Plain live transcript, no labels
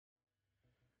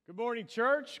Good morning,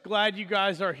 church. Glad you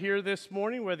guys are here this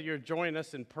morning, whether you're joining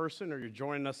us in person or you're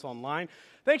joining us online.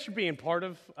 Thanks for being part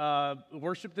of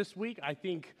worship this week. I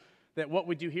think that what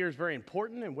we do here is very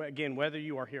important, and again, whether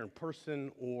you are here in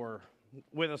person or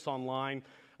with us online,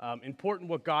 important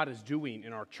what God is doing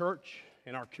in our church,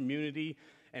 in our community,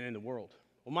 and in the world.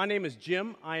 Well, my name is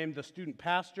Jim. I am the student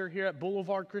pastor here at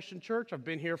Boulevard Christian Church. I've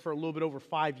been here for a little bit over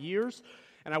 5 years,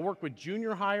 and I work with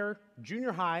junior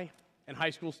high, and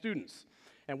high school students.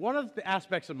 And one of the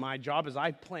aspects of my job is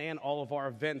I plan all of our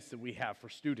events that we have for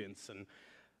students. And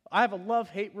I have a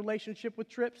love-hate relationship with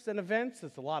trips and events.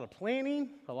 It's a lot of planning,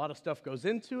 a lot of stuff goes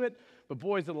into it, but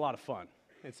boy, is it a lot of fun.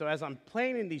 And so as I'm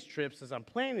planning these trips, as I'm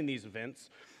planning these events,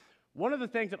 one of the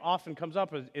things that often comes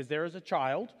up is there is a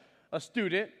child, a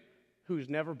student, who's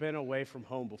never been away from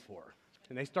home before.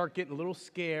 And they start getting a little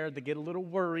scared, they get a little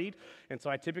worried, and so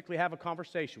I typically have a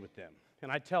conversation with them.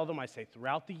 And I tell them, I say,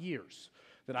 throughout the years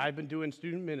that I've been doing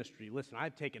student ministry, listen,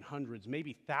 I've taken hundreds,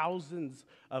 maybe thousands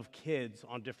of kids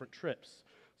on different trips.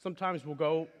 Sometimes we'll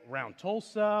go around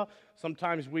Tulsa.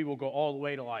 Sometimes we will go all the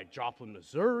way to like Joplin,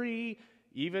 Missouri.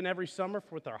 Even every summer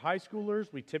with our high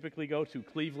schoolers, we typically go to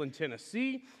Cleveland,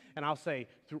 Tennessee. And I'll say,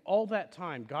 through all that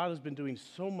time, God has been doing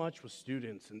so much with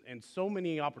students and so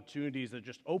many opportunities that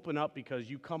just open up because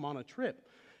you come on a trip.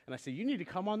 And I say, you need to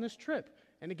come on this trip.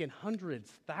 And again,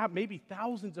 hundreds, maybe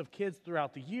thousands of kids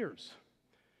throughout the years.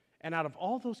 And out of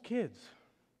all those kids,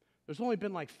 there's only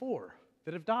been like 4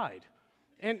 that have died.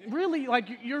 And really, like,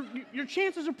 your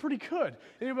chances are pretty good.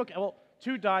 And you're like, well,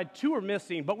 2 died, 2 are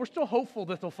missing, but we're still hopeful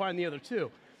that they'll find the other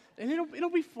 2. And it'll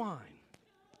be fine.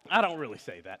 I don't really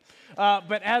say that.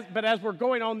 But as we're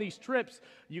going on these trips,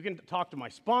 you can talk to my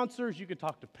sponsors, you can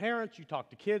talk to parents, you talk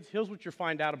to kids. Here's what you'll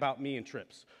find out about me and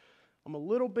trips. I'm a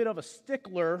little bit of a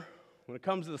stickler when it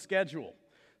comes to the schedule.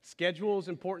 Schedule is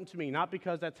important to me, not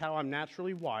because that's how I'm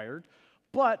naturally wired,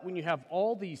 but when you have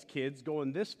all these kids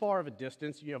going this far of a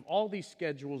distance, you have all these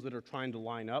schedules that are trying to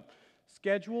line up,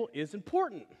 schedule is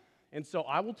important. And so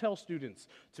I will tell students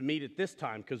to meet at this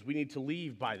time because we need to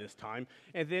leave by this time,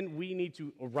 and then we need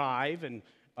to arrive and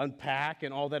unpack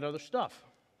and all that other stuff.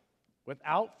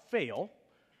 Without fail,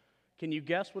 can you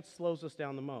guess what slows us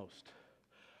down the most?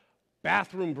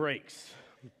 Bathroom breaks.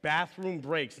 Bathroom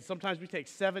breaks. And sometimes we take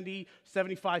 70,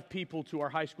 75 people to our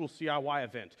high school CIY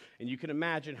event. And you can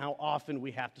imagine how often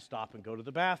we have to stop and go to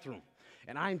the bathroom.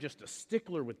 And I'm just a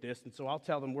stickler with this. And so I'll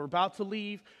tell them, we're about to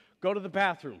leave, go to the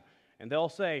bathroom. And they'll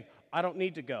say, I don't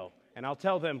need to go. And I'll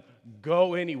tell them,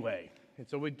 go anyway. And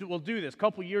so we'll do this. A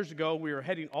couple years ago, we were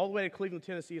heading all the way to Cleveland,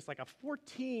 Tennessee. It's like a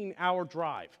 14-hour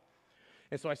drive.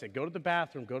 And so I said, go to the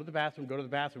bathroom, go to the bathroom, go to the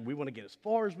bathroom. We want to get as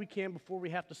far as we can before we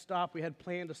have to stop. We had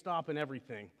planned to stop and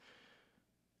everything.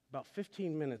 About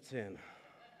 15 minutes in,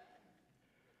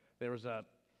 there was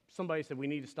somebody said, we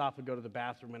need to stop and go to the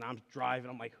bathroom. And I'm driving.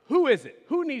 I'm like, who is it?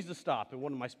 Who needs to stop? And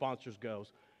one of my sponsors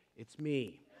goes, it's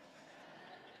me.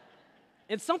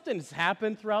 And something has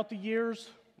happened throughout the years.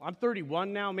 I'm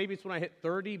 31 now. Maybe it's when I hit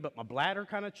 30, but my bladder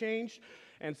kind of changed.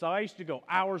 And so I used to go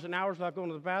hours and hours without going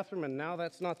to the bathroom, and now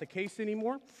that's not the case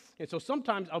anymore. And so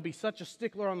sometimes I'll be such a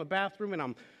stickler on the bathroom,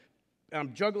 and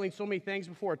I'm juggling so many things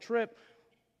before a trip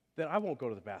that I won't go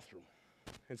to the bathroom.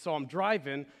 And so I'm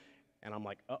driving, and I'm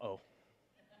like, uh-oh.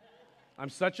 I'm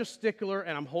such a stickler,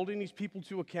 and I'm holding these people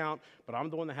to account, but I'm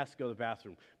the one that has to go to the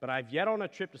bathroom. But I've yet on a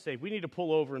trip to say, we need to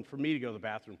pull over and for me to go to the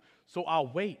bathroom. So I'll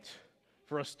wait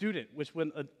for a student, which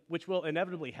will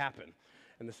inevitably happen.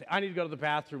 And they say, I need to go to the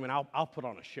bathroom, and I'll put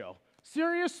on a show.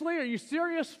 Seriously? Are you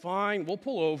serious? Fine, we'll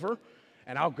pull over,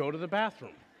 and I'll go to the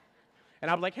bathroom.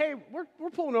 And I'm like, hey, we're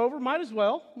pulling over. Might as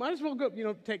well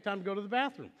go, take time to go to the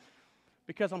bathroom.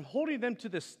 Because I'm holding them to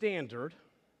this standard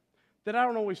that I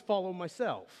don't always follow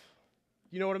myself.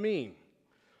 You know what I mean?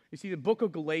 You see, the book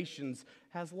of Galatians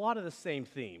has a lot of the same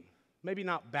theme. Maybe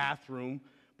not bathroom,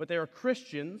 but there are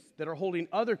Christians that are holding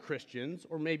other Christians,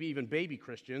 or maybe even baby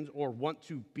Christians, or want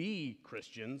to be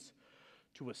Christians,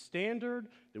 to a standard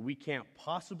that we can't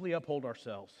possibly uphold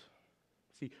ourselves.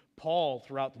 See, Paul,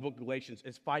 throughout the book of Galatians,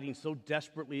 is fighting so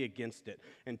desperately against it.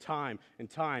 And time and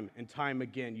time and time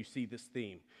again, you see this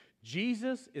theme.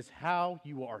 Jesus is how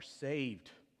you are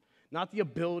saved, not the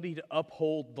ability to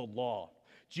uphold the law.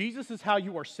 Jesus is how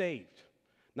you are saved,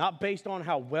 not based on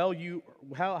how well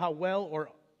or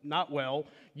not well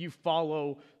you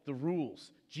follow the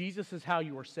rules. Jesus is how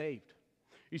you are saved.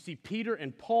 You see, Peter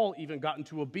and Paul even got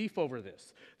into a beef over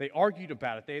this. They argued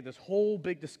about it. They had this whole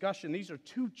big discussion. These are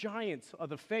 2 giants of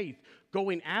the faith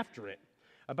going after it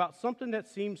about something that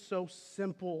seems so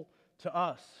simple to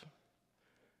us.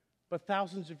 But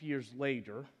thousands of years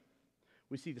later,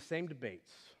 we see the same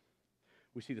debates.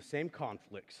 we see the same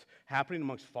conflicts happening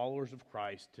amongst followers of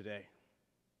Christ today.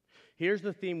 Here's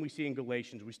the theme we see in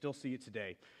Galatians. We still see it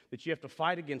today, that you have to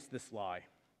fight against this lie,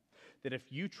 that if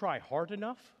you try hard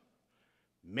enough,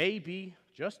 maybe,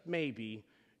 just maybe,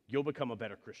 you'll become a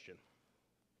better Christian.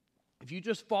 If you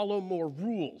just follow more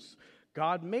rules,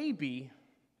 God maybe,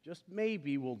 just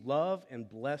maybe, will love and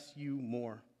bless you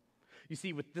more. You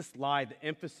see, with this lie, the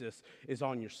emphasis is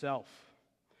on yourself.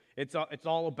 It's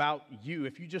all about you.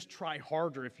 If you just try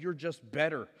harder, if you're just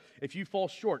better, if you fall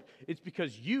short, it's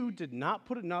because you did not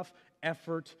put enough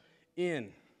effort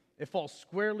in. It falls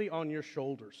squarely on your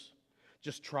shoulders.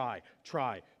 Just try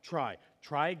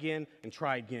again, and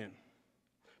try again.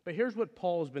 But here's what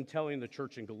Paul has been telling the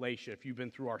church in Galatia, if you've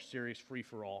been through our series, Free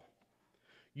for All.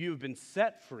 You've been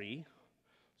set free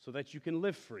so that you can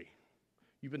live free.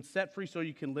 You've been set free so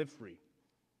you can live free.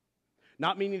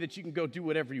 Not meaning that you can go do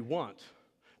whatever you want,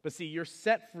 but see, you're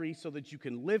set free so that you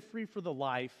can live free for the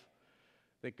life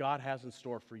that God has in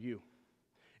store for you.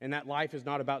 And that life is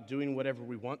not about doing whatever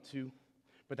we want to,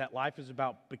 but that life is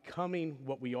about becoming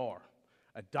what we are,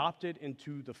 adopted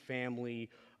into the family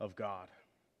of God.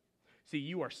 See,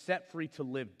 you are set free to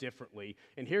live differently.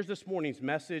 And here's this morning's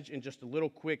message in just a little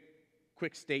quick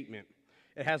statement.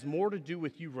 It has more to do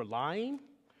with you relying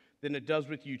than it does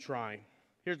with you trying.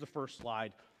 Here's the first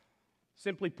slide.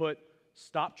 Simply put,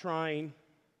 stop trying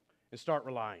and start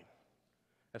relying.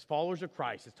 As followers of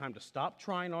Christ, it's time to stop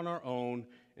trying on our own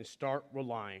and start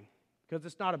relying. Because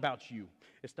it's not about you.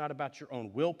 It's not about your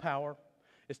own willpower.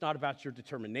 It's not about your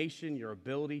determination, your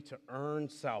ability to earn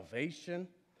salvation.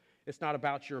 It's not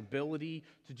about your ability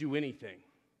to do anything.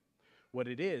 What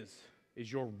it is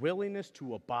your willingness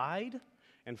to abide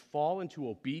and fall into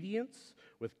obedience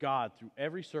with God through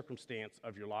every circumstance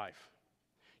of your life.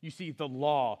 You see, the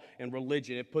law and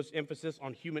religion, it puts emphasis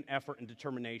on human effort and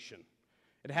determination.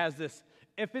 It has this,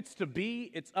 if it's to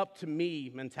be, it's up to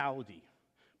me mentality.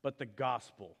 But the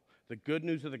gospel, the good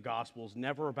news of the gospel is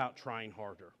never about trying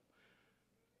harder,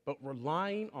 but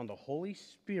relying on the Holy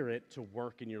Spirit to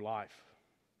work in your life.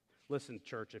 Listen,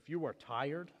 church, if you are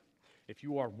tired, if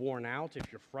you are worn out,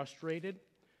 if you're frustrated,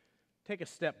 take a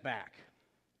step back.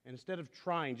 And instead of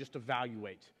trying, just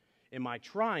evaluate. Am I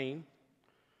trying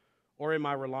or am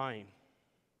I relying?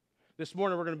 This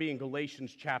morning we're going to be in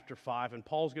Galatians chapter 5, and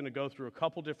Paul's going to go through a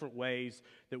couple different ways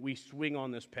that we swing on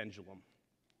this pendulum.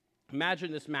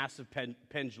 Imagine this massive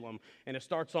pendulum, and it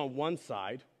starts on one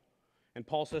side, and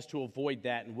Paul says to avoid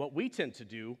that. And what we tend to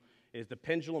do is the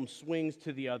pendulum swings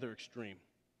to the other extreme.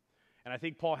 And I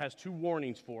think Paul has two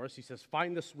warnings for us. He says,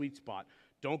 find the sweet spot.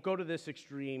 Don't go to this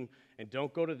extreme, and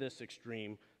don't go to this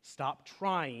extreme. Stop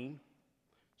trying.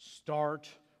 Start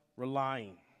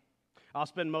relying. I'll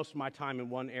spend most of my time in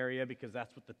one area because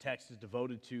that's what the text is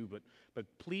devoted to, but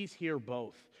please hear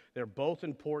both. They're both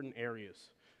important areas.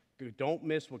 Don't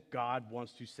miss what God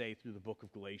wants to say through the book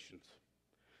of Galatians.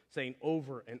 Saying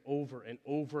over and over and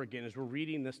over again as we're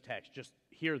reading this text, just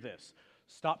hear this.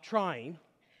 Stop trying,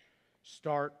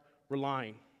 start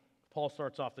relying. Paul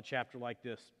starts off the chapter like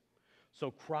this.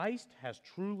 So Christ has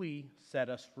truly set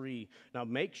us free. Now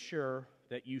make sure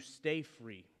that you stay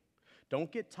free. Don't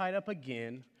get tied up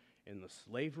again in the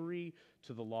slavery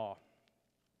to the law.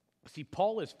 See,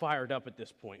 Paul is fired up at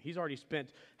this point. He's already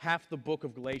spent half the book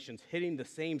of Galatians hitting the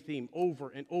same theme over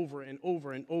and over and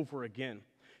over and over again.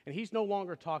 And he's no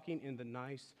longer talking in the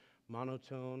nice,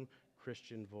 monotone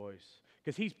Christian voice.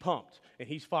 Because he's pumped and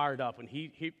he's fired up. And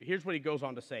here's what he goes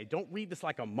on to say. Don't read this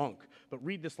like a monk, but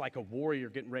read this like a warrior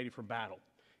getting ready for battle.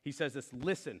 He says this,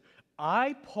 listen,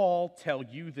 I, Paul, tell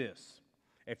you this.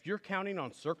 If you're counting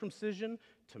on circumcision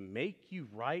to make you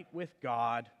right with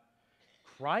God,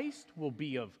 Christ will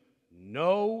be of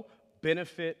no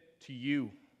benefit to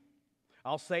you.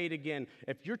 I'll say it again.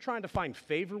 If you're trying to find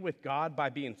favor with God by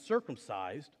being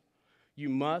circumcised, you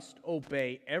must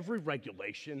obey every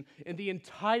regulation in the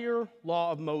entire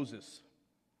law of Moses.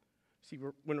 See,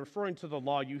 when referring to the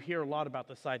law, you hear a lot about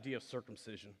this idea of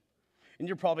circumcision. And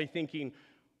you're probably thinking,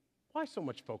 why so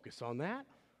much focus on that?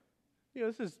 You know,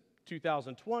 this is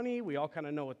 2020. We all kind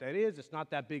of know what that is. It's not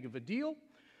that big of a deal.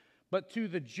 But to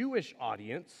the Jewish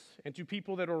audience and to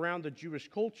people that are around the Jewish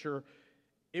culture,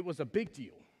 it was a big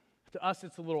deal. To us,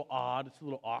 it's a little odd. It's a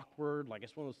little awkward. Like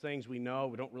it's one of those things we know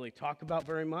we don't really talk about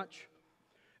very much.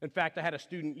 In fact, I had a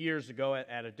student years ago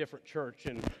at a different church,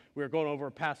 and we were going over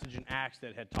a passage in Acts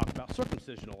that had talked about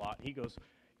circumcision a lot. And he goes,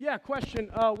 yeah, question,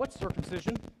 what's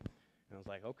circumcision? And I was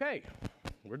like, okay,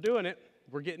 we're doing it.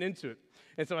 We're getting into it.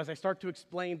 And so as I start to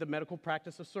explain the medical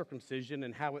practice of circumcision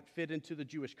and how it fit into the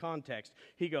Jewish context,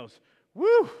 he goes,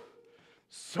 woo,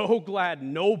 so glad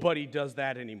nobody does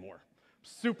that anymore.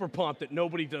 Super pumped that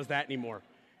nobody does that anymore.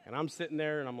 And I'm sitting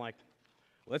there and I'm like,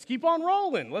 let's keep on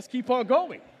rolling. Let's keep on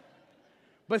going.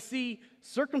 But see,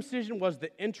 circumcision was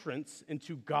the entrance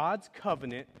into God's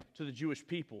covenant to the Jewish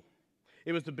people.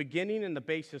 It was the beginning and the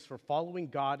basis for following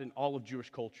God in all of Jewish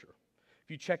culture. If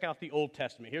you check out the Old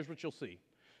Testament, here's what you'll see.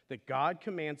 That God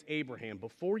commands Abraham,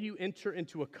 before you enter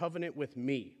into a covenant with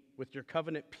me, with your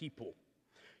covenant people,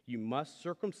 you must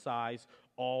circumcise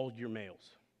all your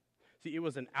males. See, it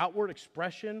was an outward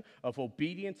expression of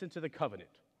obedience into the covenant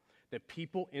that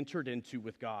people entered into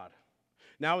with God.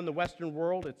 Now in the Western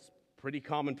world, it's pretty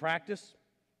common practice.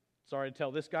 Sorry to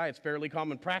tell this guy, it's fairly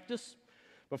common practice.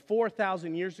 But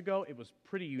 4,000 years ago, it was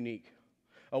pretty unique.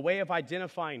 A way of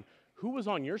identifying who was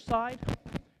on your side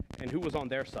and who was on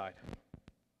their side.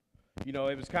 You know,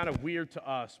 it was kind of weird to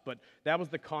us, but that was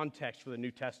the context for the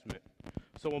New Testament.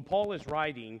 So when Paul is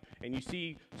writing and you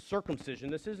see circumcision,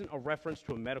 this isn't a reference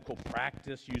to a medical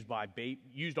practice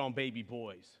used on baby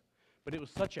boys. But it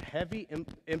was such a heavy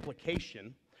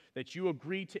implication that you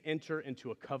agreed to enter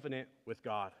into a covenant with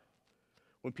God.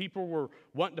 When people were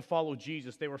wanting to follow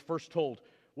Jesus, they were first told,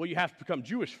 well, you have to become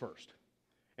Jewish first.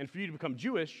 And for you to become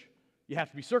Jewish, you have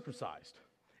to be circumcised.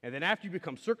 And then after you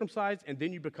become circumcised, and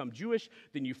then you become Jewish,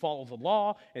 then you follow the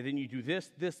law, and then you do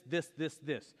this.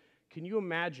 Can you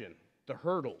imagine the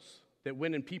hurdles that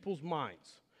went in people's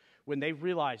minds when they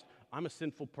realized, I'm a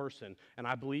sinful person, and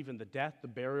I believe in the death, the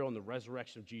burial, and the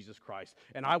resurrection of Jesus Christ,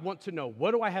 and I want to know,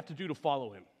 what do I have to do to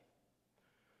follow him?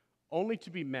 Only to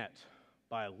be met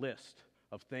by a list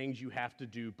of things you have to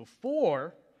do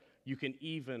before you can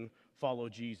even follow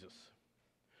Jesus.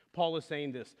 Paul is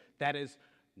saying this, that is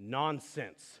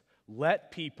nonsense. Let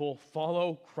people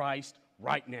follow Christ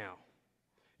right now.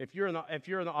 If you're in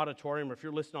the auditorium or if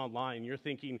you're listening online and you're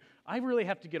thinking, I really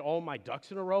have to get all my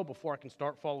ducks in a row before I can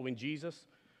start following Jesus,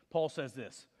 Paul says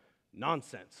this,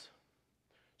 nonsense.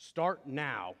 Start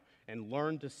now and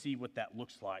learn to see what that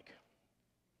looks like.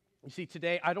 You see,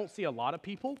 today I don't see a lot of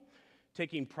people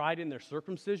taking pride in their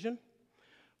circumcision,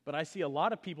 but I see a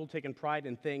lot of people taking pride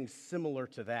in things similar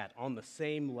to that, on the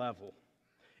same level.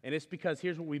 And it's because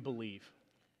here's what we believe,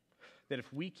 that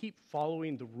if we keep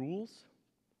following the rules,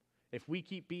 if we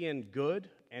keep being good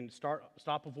and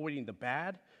stop avoiding the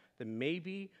bad, then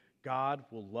maybe God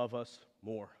will love us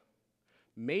more.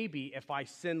 Maybe if I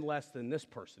sin less than this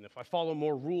person, if I follow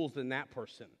more rules than that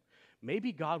person,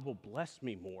 maybe God will bless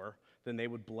me more than they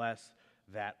would bless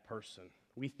that person.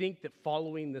 We think that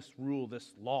following this rule,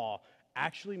 this law,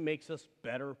 actually makes us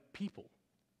better people.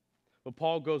 But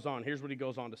Paul goes on. Here's what he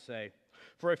goes on to say.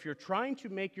 For if you're trying to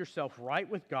make yourself right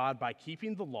with God by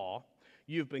keeping the law,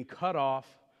 you've been cut off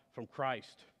from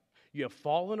Christ. You have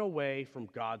fallen away from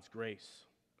God's grace.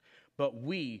 But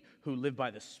we who live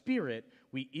by the Spirit,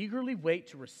 we eagerly wait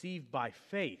to receive by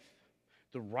faith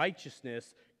the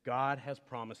righteousness God has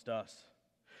promised us.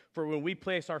 For when we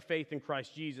place our faith in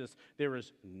Christ Jesus, there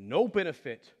is no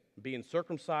benefit being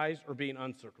circumcised or being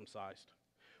uncircumcised.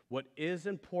 What is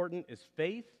important is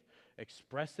faith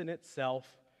expressing itself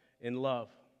in love.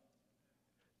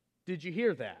 Did you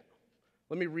hear that?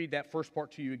 Let me read that first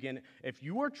part to you again. If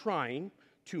you are trying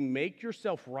to make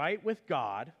yourself right with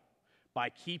God by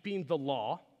keeping the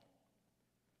law,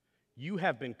 you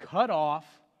have been cut off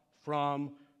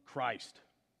from Christ.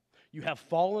 You have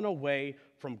fallen away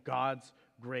from God's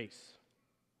grace.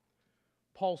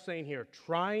 Paul's saying here,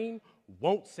 trying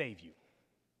won't save you.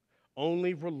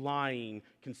 Only relying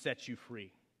can set you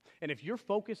free. And if your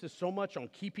focus is so much on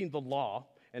keeping the law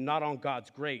and not on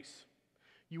God's grace,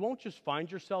 you won't just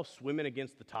find yourself swimming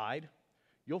against the tide.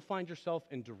 You'll find yourself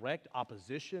in direct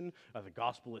opposition of the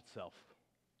gospel itself.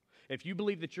 If you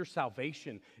believe that your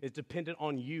salvation is dependent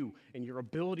on you and your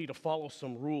ability to follow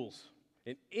some rules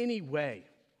in any way,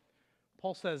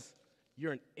 Paul says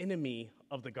you're an enemy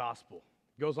of the gospel.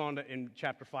 Goes on in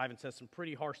chapter 5 and says some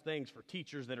pretty harsh things for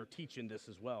teachers that are teaching this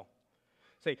as well.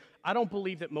 Say, I don't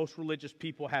believe that most religious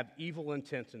people have evil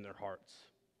intent in their hearts.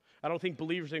 I don't think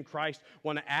believers in Christ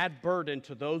want to add burden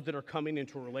to those that are coming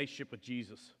into a relationship with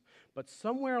Jesus. But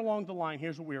somewhere along the line,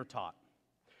 here's what we are taught.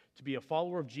 To be a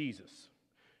follower of Jesus,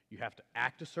 you have to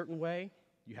act a certain way,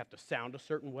 you have to sound a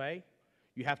certain way,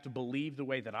 you have to believe the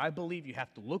way that I believe, you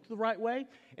have to look the right way,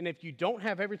 and if you don't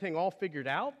have everything all figured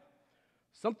out,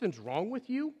 something's wrong with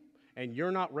you, and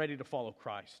you're not ready to follow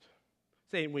Christ.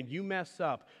 Saying when you mess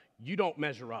up, you don't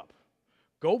measure up.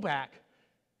 Go back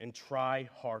and try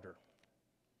harder.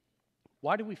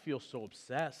 Why do we feel so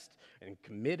obsessed and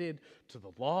committed to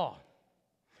the law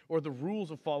or the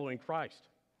rules of following Christ?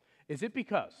 Is it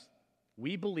because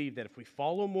we believe that if we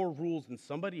follow more rules than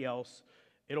somebody else,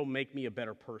 it'll make me a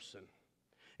better person?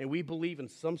 And we believe in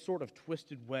some sort of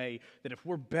twisted way that if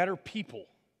we're better people,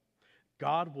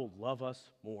 God will love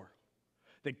us more,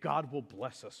 that God will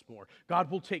bless us more, God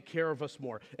will take care of us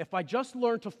more. If I just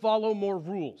learn to follow more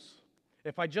rules,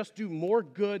 if I just do more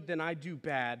good than I do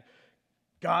bad,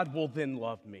 God will then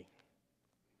love me.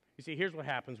 You see, here's what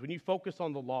happens. When you focus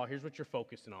on the law, here's what you're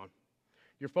focusing on.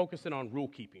 You're focusing on rule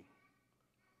keeping.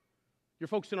 You're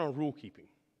focusing on rule keeping.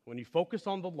 When you focus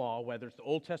on the law, whether it's the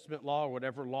Old Testament law or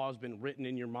whatever law has been written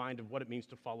in your mind of what it means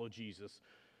to follow Jesus,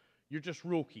 you're just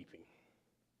rule keeping.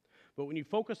 But when you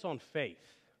focus on faith,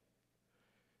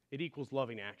 it equals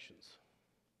loving actions.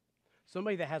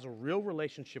 Somebody that has a real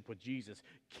relationship with Jesus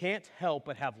can't help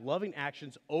but have loving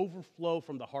actions overflow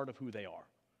from the heart of who they are.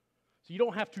 So you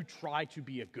don't have to try to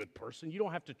be a good person. You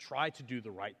don't have to try to do the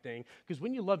right thing. Because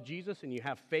when you love Jesus and you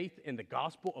have faith in the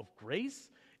gospel of grace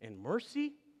and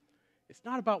mercy, it's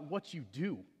not about what you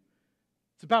do.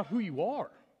 It's about who you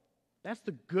are. That's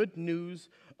the good news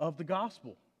of the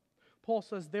gospel. Paul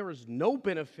says there is no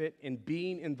benefit in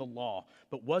being in the law,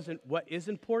 but what is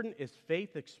important is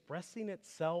faith expressing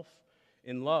itself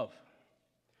in love.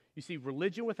 You see,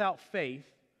 religion without faith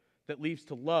that leads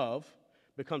to love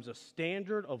becomes a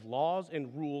standard of laws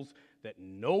and rules that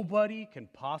nobody can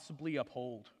possibly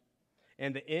uphold.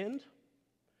 And the end,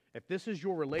 if this is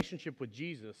your relationship with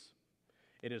Jesus,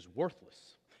 it is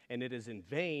worthless, and it is in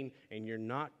vain, and you're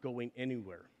not going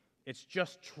anywhere. It's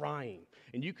just trying.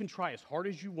 And you can try as hard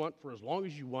as you want for as long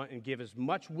as you want and give as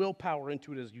much willpower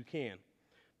into it as you can,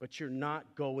 but you're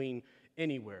not going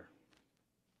anywhere.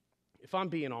 If I'm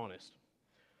being honest,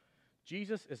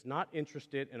 Jesus is not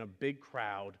interested in a big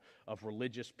crowd of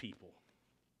religious people.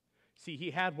 See,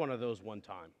 he had one of those one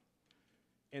time,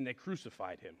 and they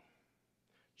crucified him.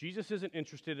 Jesus isn't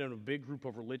interested in a big group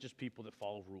of religious people that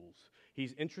follow rules.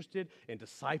 He's interested in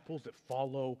disciples that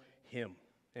follow him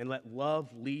and let love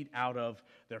lead out of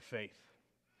their faith.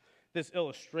 This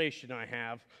illustration I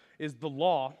have is the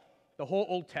law, the whole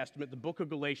Old Testament, the book of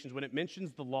Galatians. When it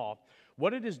mentions the law,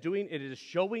 what it is doing, it is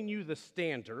showing you the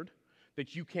standard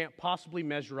that you can't possibly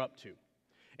measure up to.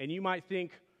 And you might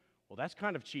think, well, that's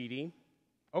kind of cheating.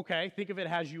 Okay, think of it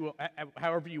as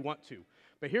however you want to.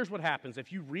 But here's what happens.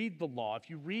 If you read the law, if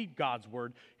you read God's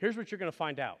word, here's what you're going to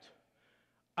find out.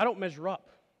 I don't measure up.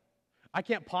 I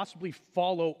can't possibly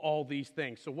follow all these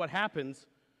things. So what happens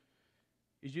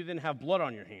is you then have blood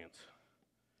on your hands.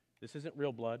 This isn't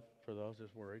real blood, for those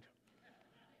that's worried.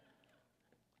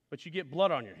 But you get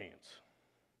blood on your hands.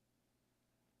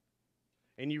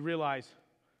 And you realize,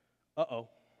 uh-oh,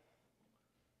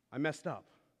 I messed up,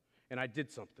 and I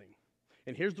did something.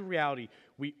 And here's the reality.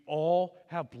 We all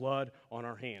have blood on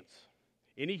our hands.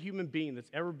 Any human being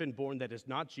that's ever been born that is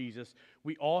not Jesus,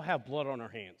 we all have blood on our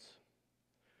hands.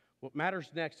 What matters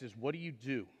next is, what do you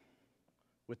do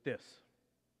with this?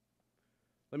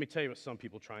 Let me tell you what some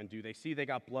people try and do. They see they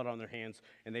got blood on their hands,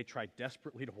 and they try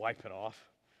desperately to wipe it off.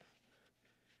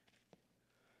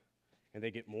 And they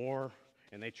get more,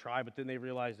 and they try, but then they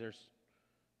realize there's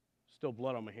still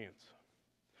blood on my hands.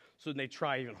 So then they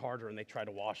try even harder, and they try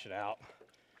to wash it out.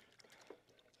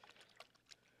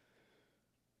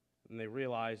 And they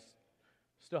realize,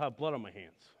 still have blood on my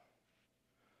hands.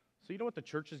 So you know what the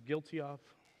church is guilty of?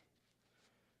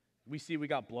 We see we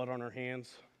got blood on our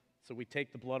hands, so we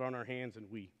take the blood on our hands and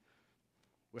we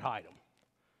hide them.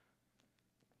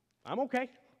 I'm okay.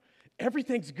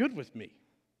 Everything's good with me.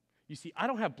 You see, I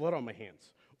don't have blood on my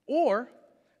hands. Or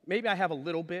maybe I have a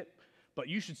little bit, but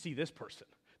you should see this person.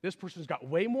 This person's got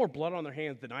way more blood on their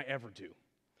hands than I ever do.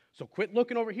 So quit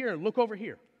looking over here and look over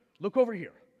here. Look over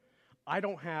here. I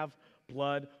don't have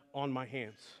blood on my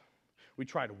hands. We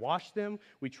try to wash them.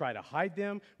 We try to hide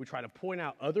them. We try to point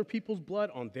out other people's blood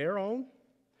on their own.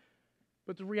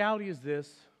 But the reality is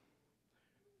this: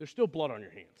 there's still blood on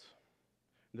your hands.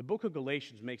 And the book of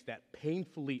Galatians makes that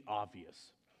painfully obvious.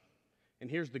 And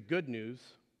here's the good news: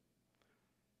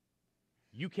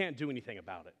 you can't do anything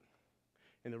about it.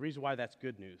 And the reason why that's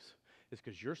good news is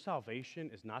because your salvation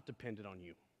is not dependent on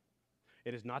you.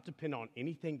 It is not dependent on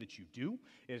anything that you do.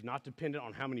 It is not dependent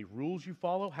on how many rules you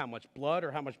follow, how much blood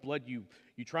you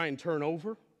try and turn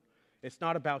over. It's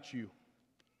not about you.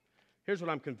 Here's what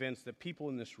I'm convinced that people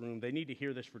in this room, they need to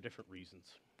hear this for different reasons.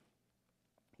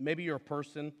 Maybe you're a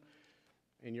person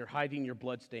and you're hiding your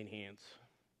bloodstained hands.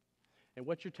 And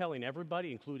what you're telling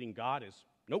everybody, including God, is,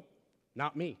 nope,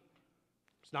 not me.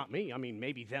 It's not me. I mean,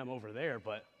 maybe them over there,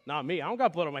 but not me. I don't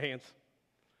got blood on my hands.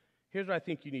 Here's what I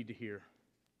think you need to hear.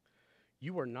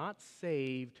 You are not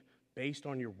saved based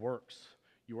on your works.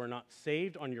 You are not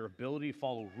saved on your ability to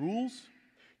follow rules.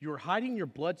 You are hiding your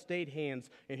blood-stained hands,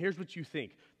 and here's what you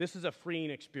think. This is a freeing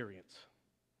experience.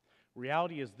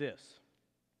 Reality is this.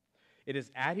 It is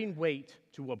adding weight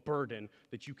to a burden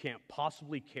that you can't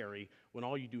possibly carry when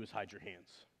all you do is hide your hands.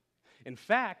 In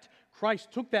fact,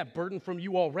 Christ took that burden from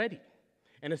you already.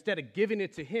 And instead of giving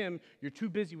it to him, you're too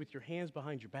busy with your hands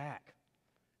behind your back.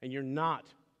 And you're not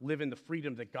living the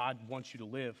freedom that God wants you to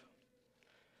live.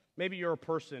 Maybe you're a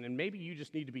person, and maybe you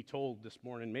just need to be told this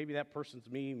morning. Maybe that person's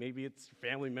me. Maybe it's a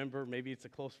family member. Maybe it's a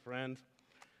close friend.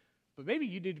 But maybe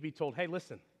you need to be told, hey,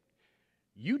 listen,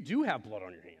 you do have blood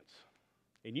on your hands.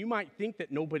 And you might think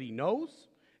that nobody knows.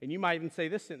 And you might even say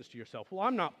this sentence to yourself, well,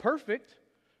 I'm not perfect,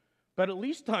 but at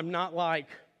least I'm not like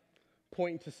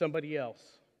pointing to somebody else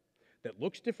that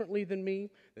looks differently than me,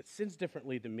 that sins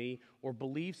differently than me, or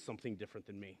believes something different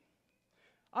than me.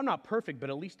 I'm not perfect, but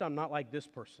at least I'm not like this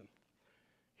person.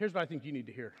 Here's what I think you need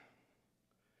to hear.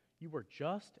 You are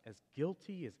just as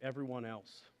guilty as everyone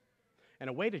else. And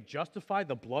a way to justify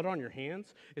the blood on your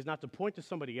hands is not to point to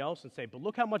somebody else and say, but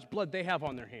look how much blood they have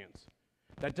on their hands.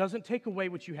 That doesn't take away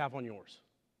what you have on yours.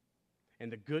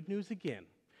 And the good news, again,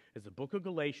 is the book of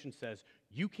Galatians says,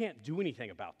 you can't do anything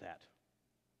about that.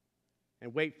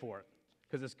 And wait for it,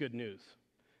 because it's good news.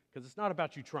 Because it's not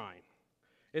about you trying.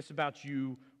 It's about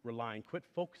you relying. Quit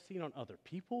focusing on other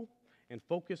people and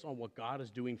focus on what God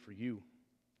is doing for you.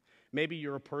 Maybe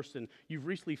you're a person, you've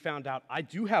recently found out, I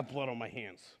do have blood on my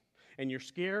hands. And you're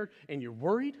scared, and you're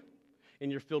worried,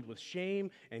 and you're filled with shame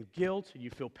and guilt, and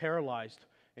you feel paralyzed.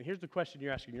 And here's the question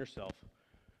you're asking yourself.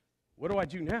 What do I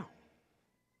do now?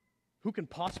 Who can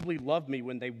possibly love me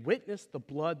when they witness the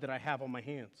blood that I have on my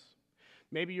hands?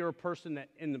 Maybe you're a person that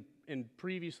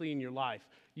previously in your life,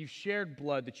 you've shared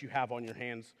blood that you have on your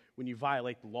hands when you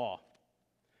violate the law.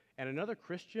 And another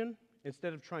Christian,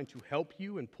 instead of trying to help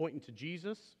you and pointing to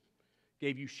Jesus,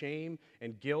 gave you shame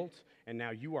and guilt, and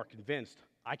now you are convinced,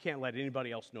 I can't let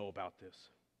anybody else know about this.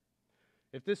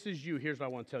 If this is you, here's what I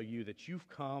want to tell you, that you've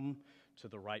come to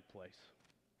the right place.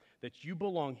 That you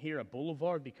belong here at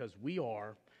Boulevard because we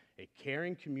are a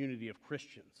caring community of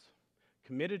Christians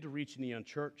committed to reaching the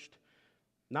unchurched,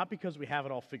 not because we have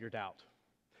it all figured out,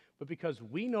 but because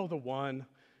we know the one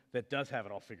that does have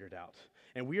it all figured out.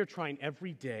 And we are trying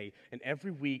every day and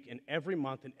every week and every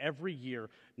month and every year,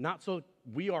 not so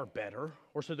we are better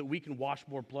or so that we can wash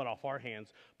more blood off our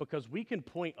hands, because we can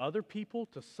point other people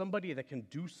to somebody that can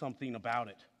do something about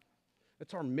it.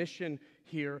 That's our mission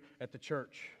here at the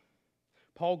church.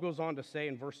 Paul goes on to say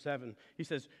in verse 7, he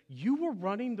says, you were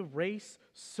running the race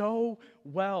so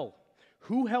well.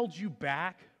 Who held you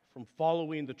back from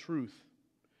following the truth?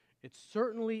 It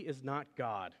certainly is not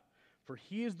God, for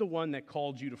he is the one that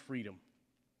called you to freedom.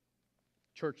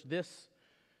 Church, this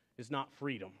is not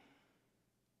freedom.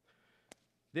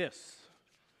 This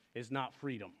is not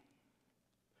freedom.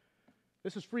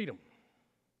 This is freedom.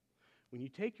 When you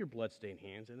take your bloodstained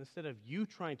hands, and instead of you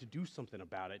trying to do something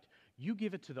about it, you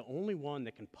give it to the only one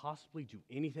that can possibly do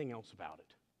anything else about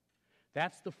it.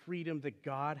 That's the freedom that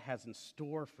God has in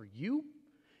store for you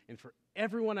and for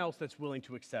everyone else that's willing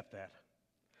to accept that.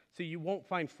 See, you won't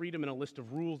find freedom in a list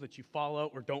of rules that you follow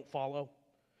or don't follow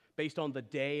based on the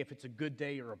day, if it's a good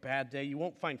day or a bad day. You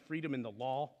won't find freedom in the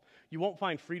law. You won't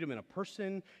find freedom in a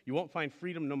person. You won't find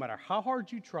freedom no matter how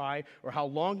hard you try or how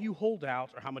long you hold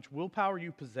out or how much willpower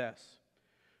you possess.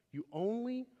 You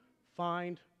only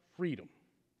find freedom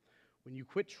when you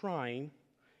quit trying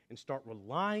and start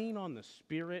relying on the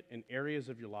Spirit in areas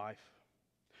of your life.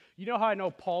 You know how I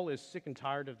know Paul is sick and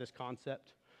tired of this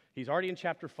concept? He's already in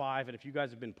chapter 5, and if you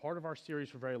guys have been part of our series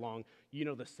for very long, you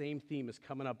know the same theme is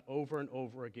coming up over and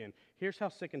over again. Here's how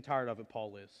sick and tired of it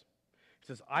Paul is. He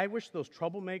says, I wish those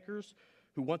troublemakers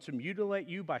who want to mutilate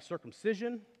you by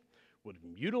circumcision would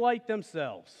mutilate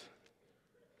themselves.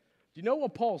 Do you know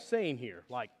what Paul's saying here?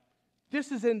 Like,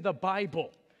 this is in the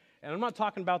Bible. And I'm not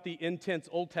talking about the intense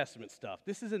Old Testament stuff.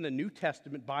 This is in the New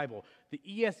Testament Bible. The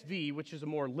ESV, which is a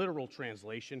more literal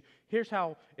translation, here's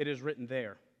how it is written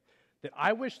there. That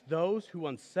I wish those who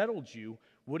unsettled you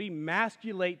would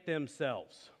emasculate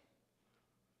themselves.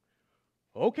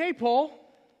 Okay, Paul,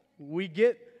 we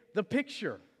get the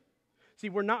picture. See,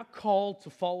 we're not called to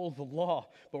follow the law,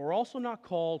 but we're also not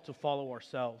called to follow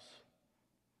ourselves.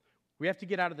 We have to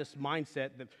get out of this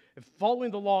mindset that if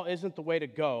following the law isn't the way to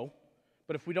go,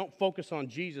 but if we don't focus on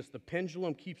Jesus, the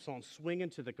pendulum keeps on swinging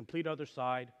to the complete other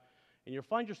side, and you'll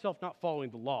find yourself not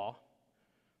following the law,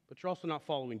 but you're also not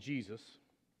following Jesus.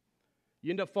 You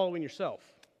end up following yourself.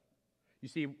 You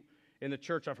see, in the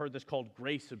church, I've heard this called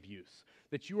grace abuse,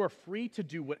 that you are free to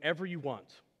do whatever you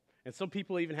want. And some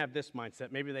people even have this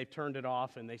mindset. Maybe they've turned it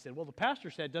off and they said, well, the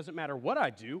pastor said it doesn't matter what I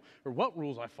do or what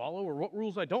rules I follow or what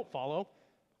rules I don't follow.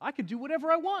 I can do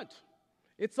whatever I want.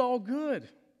 It's all good.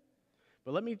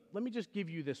 But let me just give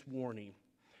you this warning,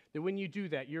 that when you do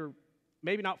that, you're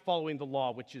maybe not following the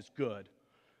law, which is good,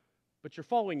 but you're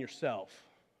following yourself.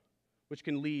 which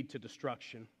can lead to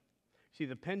destruction. See,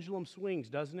 the pendulum swings,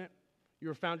 doesn't it? You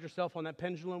ever found yourself on that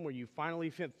pendulum where you finally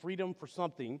fit freedom for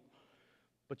something,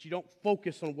 but you don't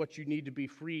focus on what you need to be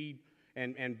freed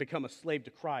and become a slave to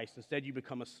Christ. Instead, you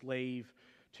become a slave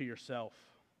to yourself.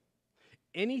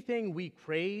 Anything we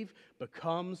crave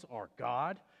becomes our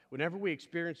God whenever we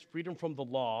experience freedom from the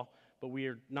law, but we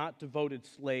are not devoted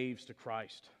slaves to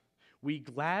Christ. We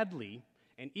gladly,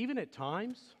 and even at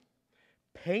times,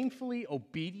 painfully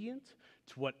obedient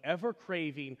to whatever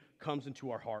craving comes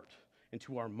into our heart,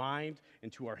 into our mind,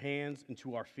 into our hands,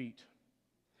 into our feet.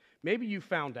 Maybe you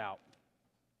found out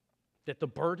that the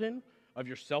burden of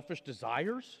your selfish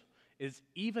desires is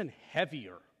even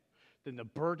heavier than the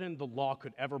burden the law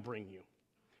could ever bring you,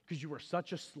 because you are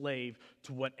such a slave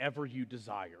to whatever you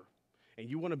desire. And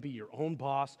you want to be your own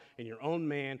boss and your own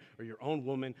man or your own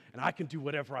woman, and I can do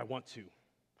whatever I want to.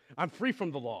 I'm free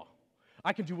from the law.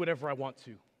 I can do whatever I want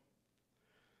to.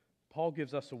 Paul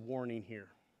gives us a warning here.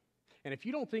 And if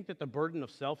you don't think that the burden of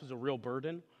self is a real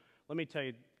burden, let me tell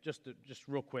you just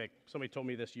real quick. Somebody told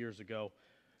me this years ago.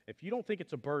 If you don't think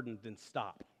it's a burden, then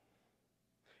stop.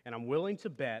 And I'm willing to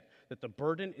bet that the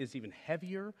burden is even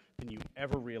heavier than you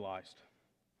ever realized.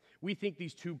 We think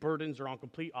these two burdens are on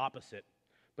complete opposite,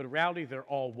 but in reality, they're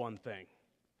all one thing.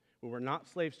 When we're not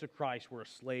slaves to Christ, we're a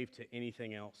slave to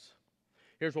anything else.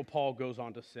 Here's what Paul goes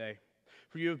on to say.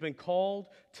 For you have been called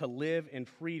to live in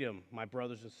freedom, my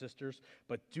brothers and sisters,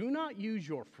 but do not use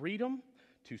your freedom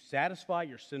to satisfy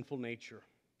your sinful nature.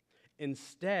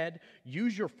 Instead,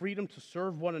 use your freedom to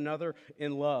serve one another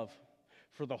in love.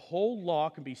 For the whole law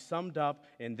can be summed up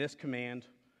in this command: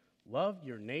 love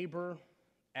your neighbor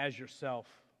as yourself.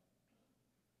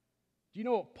 Do you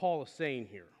know what Paul is saying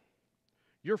here?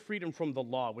 Your freedom from the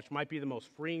law, which might be the most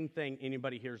freeing thing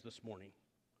anybody hears this morning.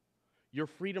 Your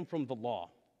freedom from the law.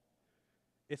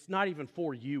 It's not even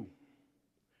for you.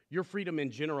 Your freedom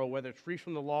in general, whether it's free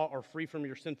from the law or free from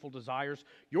your sinful desires,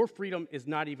 your freedom is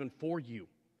not even for you.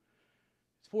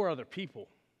 It's for other people.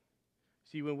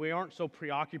 See, when we aren't so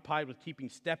preoccupied with keeping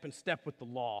step in step with the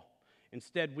law,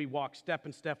 instead we walk step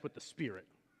in step with the Spirit.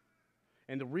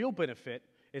 And the real benefit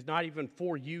is not even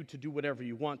for you to do whatever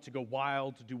you want, to go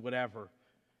wild, to do whatever.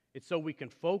 It's so we can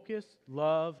focus,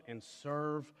 love, and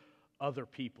serve other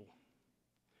people.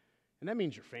 And that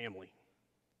means your family.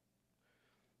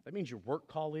 That means your work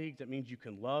colleagues. That means you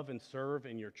can love and serve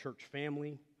in your church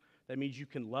family. That means you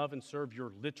can love and serve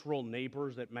your literal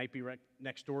neighbors that might be right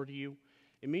next door to you.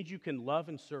 It means you can love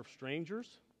and serve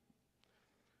strangers.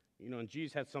 You know, and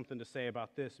Jesus had something to say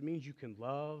about this. It means you can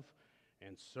love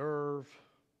and serve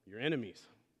your enemies.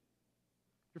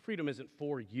 Your freedom isn't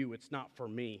for you. It's not for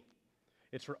me.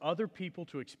 It's for other people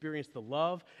to experience the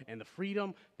love and the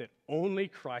freedom that only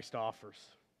Christ offers.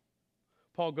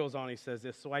 Paul goes on, he says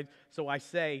this, so I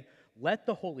say, let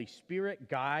the Holy Spirit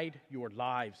guide your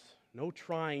lives. No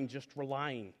trying, just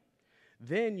relying.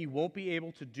 Then you won't be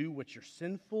able to do what your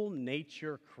sinful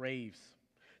nature craves.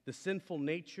 The sinful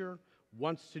nature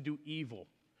wants to do evil,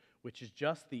 which is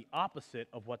just the opposite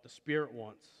of what the Spirit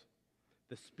wants.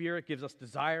 The Spirit gives us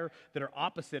desire that are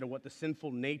opposite of what the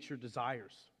sinful nature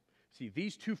desires. See,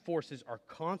 these two forces are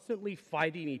constantly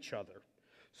fighting each other.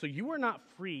 So you are not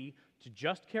free to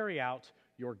just carry out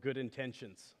your good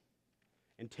intentions.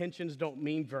 Intentions don't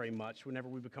mean very much whenever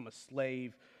we become a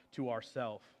slave to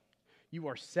ourselves. You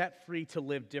are set free to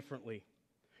live differently.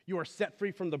 You are set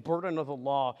free from the burden of the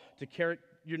law to carry.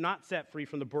 You're not set free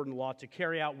from the burden of the law to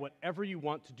carry out whatever you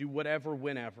want, to do whatever,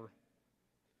 whenever.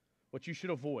 What you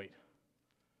should avoid.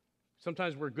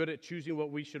 Sometimes we're good at choosing what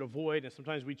we should avoid, and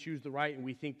sometimes we choose the right, and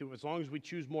we think that as long as we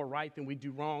choose more right than we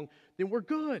do wrong, then we're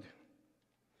good.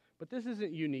 But this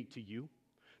isn't unique to you.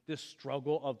 This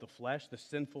struggle of the flesh, the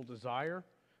sinful desire,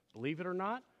 believe it or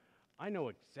not, I know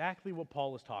exactly what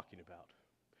Paul is talking about.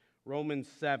 Romans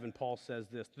 7, Paul says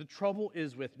this, the trouble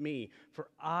is with me, for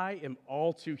I am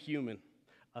all too human,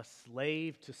 a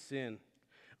slave to sin.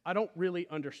 I don't really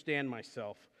understand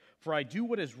myself, for I do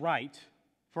what is right,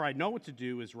 for I know what to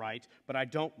do is right, but I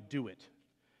don't do it.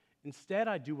 Instead,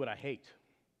 I do what I hate.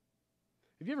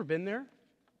 Have you ever been there?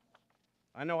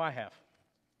 I know I have.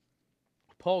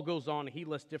 Paul goes on and he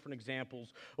lists different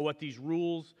examples of what these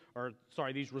results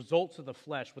of the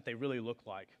flesh, what they really look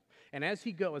like. And as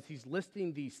he's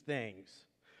listing these things,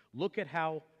 look at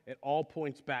how it all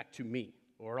points back to me,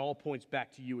 or it all points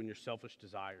back to you and your selfish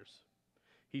desires.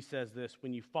 He says this,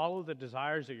 when you follow the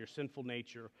desires of your sinful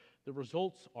nature, the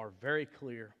results are very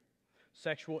clear.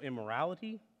 Sexual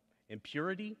immorality,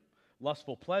 impurity,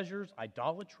 lustful pleasures,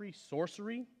 idolatry,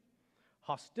 sorcery,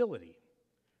 hostility,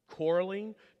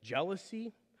 quarreling,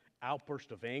 jealousy,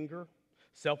 outburst of anger,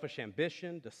 selfish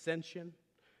ambition, dissension,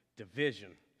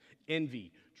 division,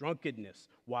 envy, drunkenness,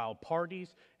 wild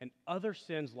parties, and other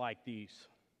sins like these.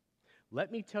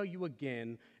 Let me tell you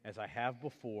again, as I have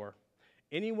before,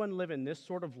 anyone living this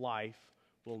sort of life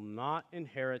will not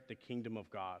inherit the kingdom of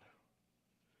God.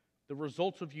 The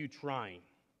results of you trying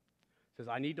says,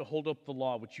 I need to hold up the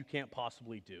law, which you can't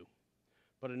possibly do.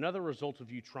 But another result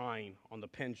of you trying on the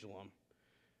pendulum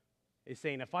is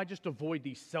saying, if I just avoid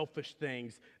these selfish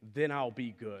things, then I'll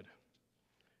be good.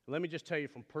 Let me just tell you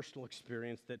from personal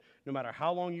experience that no matter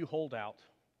how long you hold out,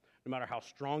 no matter how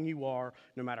strong you are,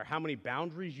 no matter how many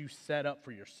boundaries you set up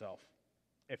for yourself,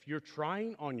 if you're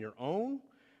trying on your own,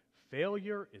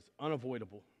 failure is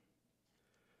unavoidable.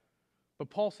 But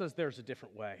Paul says there's a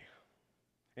different way.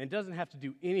 And it doesn't have to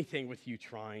do anything with you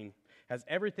trying. It has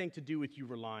everything to do with you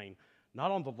relying,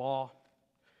 not on the law,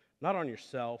 not on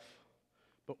yourself,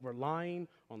 but relying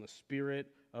on the Spirit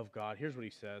of God. Here's what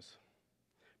he says.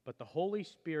 But the Holy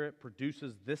Spirit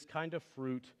produces this kind of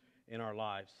fruit in our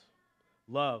lives: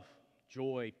 love,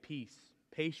 joy, peace,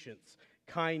 patience,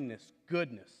 kindness,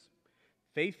 goodness,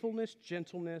 faithfulness,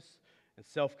 gentleness, and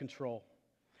self-control.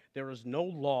 There is no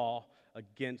law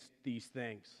against these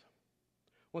things.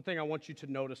 One thing I want you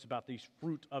to notice about these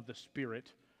fruit of the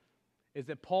Spirit is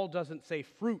that Paul doesn't say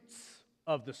fruits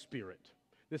of the Spirit.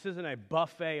 This isn't a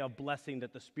buffet of blessing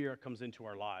that the Spirit comes into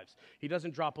our lives. He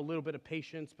doesn't drop a little bit of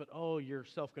patience, but oh, your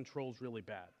self-control is really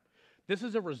bad. This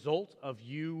is a result of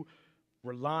you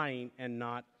relying and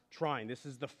not trying. This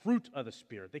is the fruit of the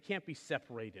Spirit. They can't be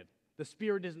separated. The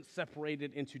Spirit isn't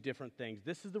separated into different things.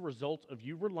 This is the result of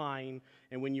you relying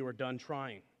and when you are done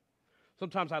trying.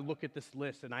 Sometimes I look at this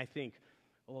list and I think,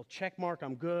 a little check mark,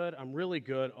 I'm good, I'm really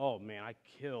good. Oh man, I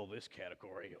kill this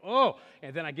category. Oh,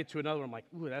 and then I get to another one, I'm like,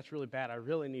 ooh, that's really bad. I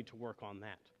really need to work on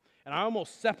that. And I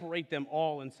almost separate them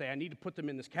all and say, I need to put them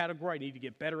in this category. I need to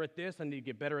get better at this. I need to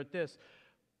get better at this.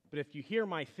 But if you hear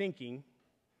my thinking,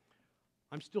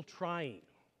 I'm still trying.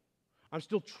 I'm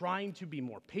still trying to be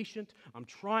more patient. I'm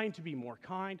trying to be more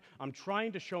kind. I'm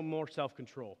trying to show more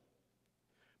self-control.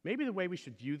 Maybe the way we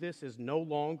should view this is no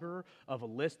longer of a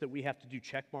list that we have to do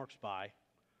check marks by,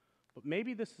 but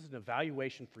maybe this is an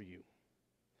evaluation for you.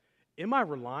 Am I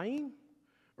relying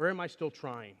or am I still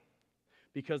trying?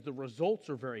 Because the results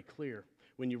are very clear.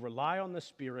 When you rely on the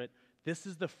Spirit, this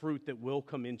is the fruit that will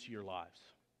come into your lives.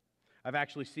 I've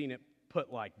actually seen it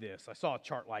put like this. I saw a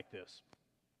chart like this.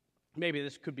 Maybe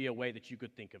this could be a way that you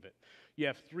could think of it. You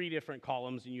have 3 different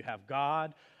columns, and you have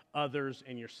God, others,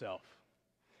 and yourself.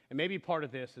 And maybe part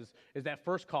of this is that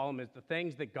first column is the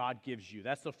things that God gives you.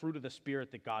 That's the fruit of the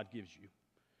Spirit that God gives you.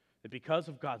 That because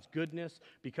of God's goodness,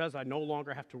 because I no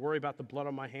longer have to worry about the blood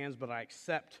on my hands, but I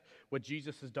accept what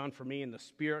Jesus has done for me and the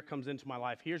Spirit comes into my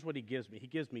life, here's what he gives me. He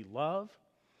gives me love,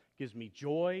 gives me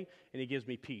joy, and he gives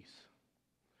me peace.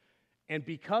 And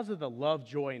because of the love,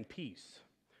 joy, and peace,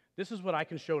 this is what I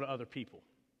can show to other people.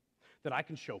 That I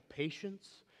can show patience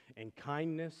and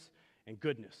kindness and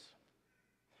goodness.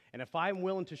 And if I'm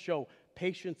willing to show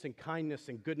patience and kindness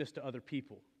and goodness to other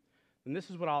people, then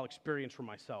this is what I'll experience for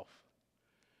myself.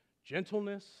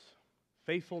 Gentleness,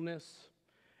 faithfulness,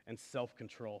 and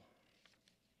self-control.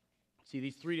 See,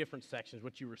 these 3 different sections,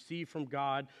 what you receive from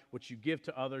God, what you give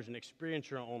to others, and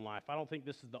experience your own life. I don't think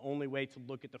this is the only way to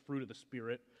look at the fruit of the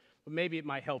Spirit, but maybe it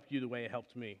might help you the way it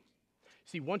helped me.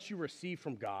 See, once you receive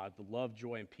from God the love,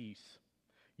 joy, and peace,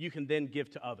 you can then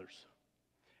give to others.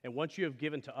 And once you have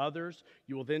given to others,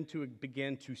 you will then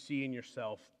begin to see in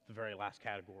yourself the very last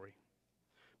category.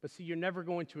 But see, you're never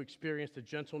going to experience the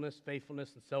gentleness,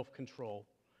 faithfulness, and self-control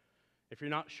if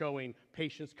you're not showing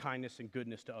patience, kindness, and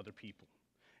goodness to other people.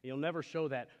 And you'll never show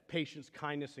that patience,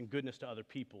 kindness, and goodness to other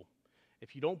people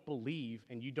if you don't believe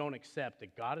and you don't accept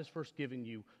that God has first given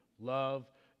you love,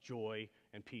 joy,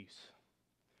 and peace.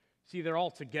 See, they're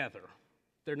all together.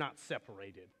 They're not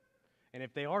separated. And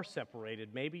if they are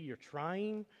separated, maybe you're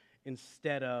trying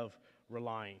instead of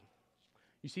relying.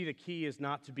 You see, the key is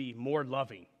not to be more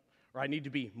loving, or I need to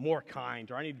be more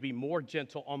kind, or I need to be more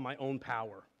gentle on my own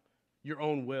power, your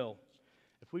own will.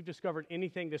 If we've discovered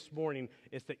anything this morning,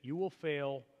 it's that you will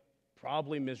fail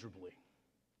probably miserably.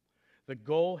 The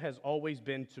goal has always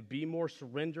been to be more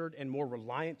surrendered and more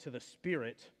reliant to the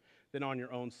Spirit than on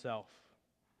your own self.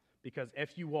 Because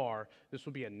if you are, this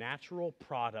will be a natural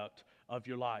product of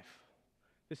your life.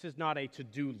 This is not a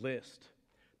to-do list.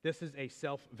 This is a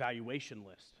self-evaluation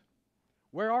list.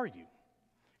 Where are you?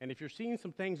 And if you're seeing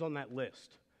some things on that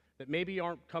list that maybe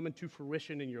aren't coming to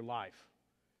fruition in your life,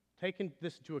 taking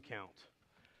this into account,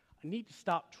 I need to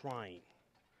stop trying.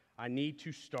 I need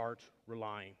to start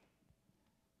relying.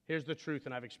 Here's the truth,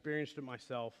 and I've experienced it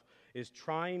myself, is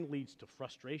trying leads to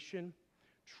frustration.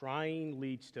 Trying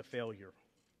leads to failure.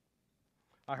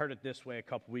 I heard it this way a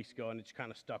couple weeks ago, and it just kind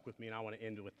of stuck with me, and I want to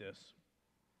end with this.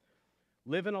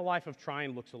 Living a life of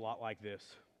trying looks a lot like this.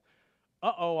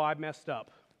 Uh-oh, I messed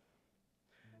up.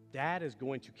 Dad is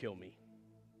going to kill me.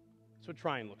 That's what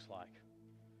trying looks like.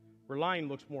 Relying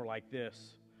looks more like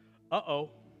this. Uh-oh,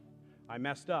 I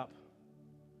messed up.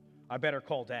 I better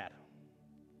call Dad.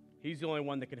 He's the only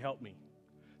one that can help me.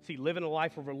 See, living a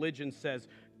life of religion says,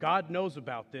 God knows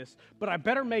about this, but I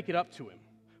better make it up to him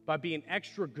by being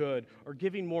extra good or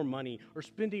giving more money or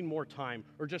spending more time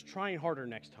or just trying harder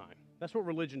next time. That's what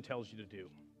religion tells you to do.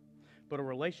 But a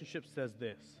relationship says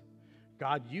this: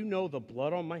 God, you know the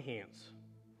blood on my hands,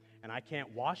 and I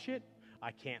can't wash it,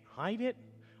 I can't hide it,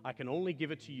 I can only give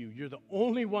it to you. You're the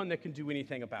only one that can do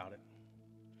anything about it.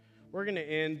 We're going to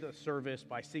end the service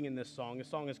by singing this song. This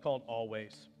song is called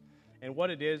Always. And what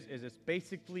it is it's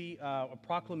basically a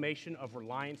proclamation of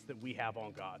reliance that we have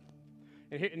on God.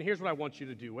 And here's what I want you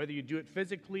to do. Whether you do it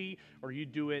physically or you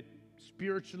do it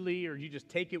spiritually or you just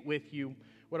take it with you,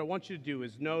 what I want you to do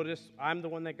is notice I'm the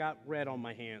one that got red on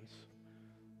my hands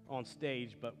on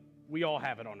stage, but we all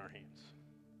have it on our hands.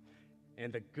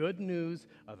 And the good news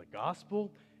of the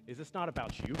gospel is it's not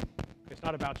about you. It's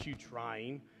not about you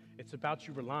trying. It's about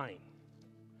you relying.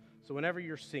 So whenever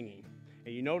you're singing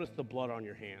and you notice the blood on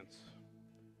your hands,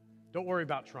 don't worry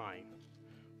about trying.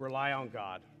 Rely on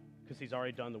God because he's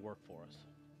already done the work for us.